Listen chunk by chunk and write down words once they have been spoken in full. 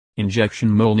Injection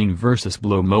molding versus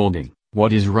blow molding,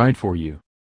 what is right for you?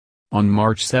 On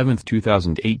March 7,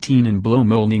 2018 in blow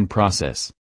molding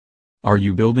process. Are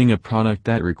you building a product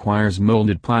that requires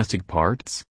molded plastic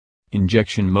parts?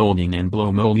 Injection molding and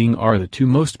blow molding are the two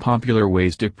most popular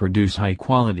ways to produce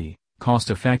high-quality,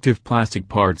 cost-effective plastic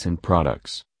parts and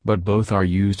products, but both are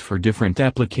used for different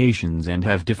applications and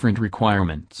have different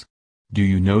requirements. Do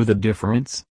you know the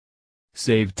difference?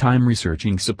 Save time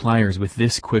researching suppliers with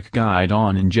this quick guide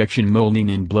on injection molding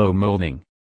and blow molding.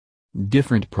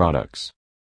 Different products.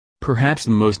 Perhaps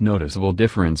the most noticeable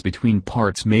difference between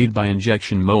parts made by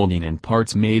injection molding and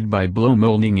parts made by blow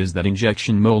molding is that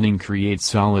injection molding creates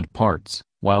solid parts,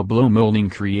 while blow molding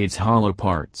creates hollow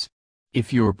parts.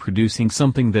 If you're producing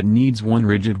something that needs one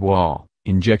rigid wall,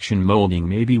 injection molding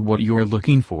may be what you're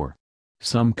looking for.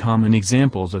 Some common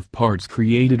examples of parts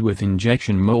created with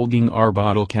injection molding are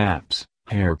bottle caps,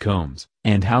 hair combs,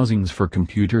 and housings for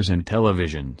computers and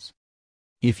televisions.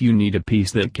 If you need a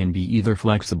piece that can be either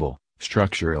flexible,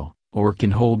 structural, or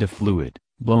can hold a fluid,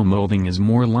 blow molding is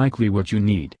more likely what you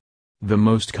need. The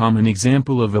most common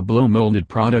example of a blow molded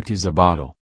product is a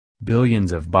bottle.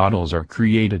 Billions of bottles are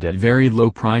created at very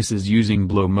low prices using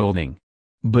blow molding.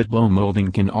 But blow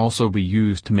molding can also be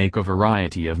used to make a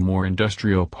variety of more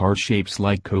industrial part shapes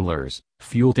like coolers,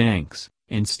 fuel tanks,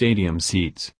 and stadium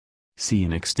seats. See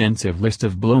an extensive list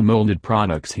of blow molded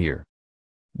products here.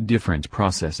 Different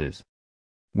processes.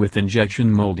 With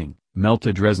injection molding,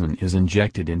 melted resin is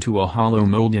injected into a hollow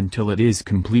mold until it is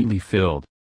completely filled.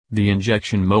 The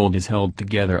injection mold is held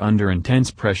together under intense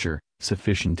pressure,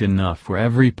 sufficient enough for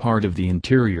every part of the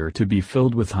interior to be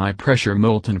filled with high-pressure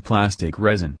molten plastic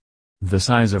resin. The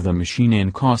size of the machine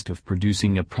and cost of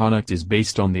producing a product is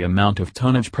based on the amount of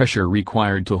tonnage pressure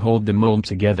required to hold the mold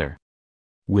together.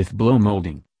 With blow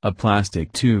molding, a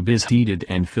plastic tube is heated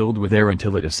and filled with air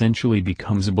until it essentially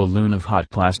becomes a balloon of hot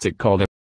plastic called a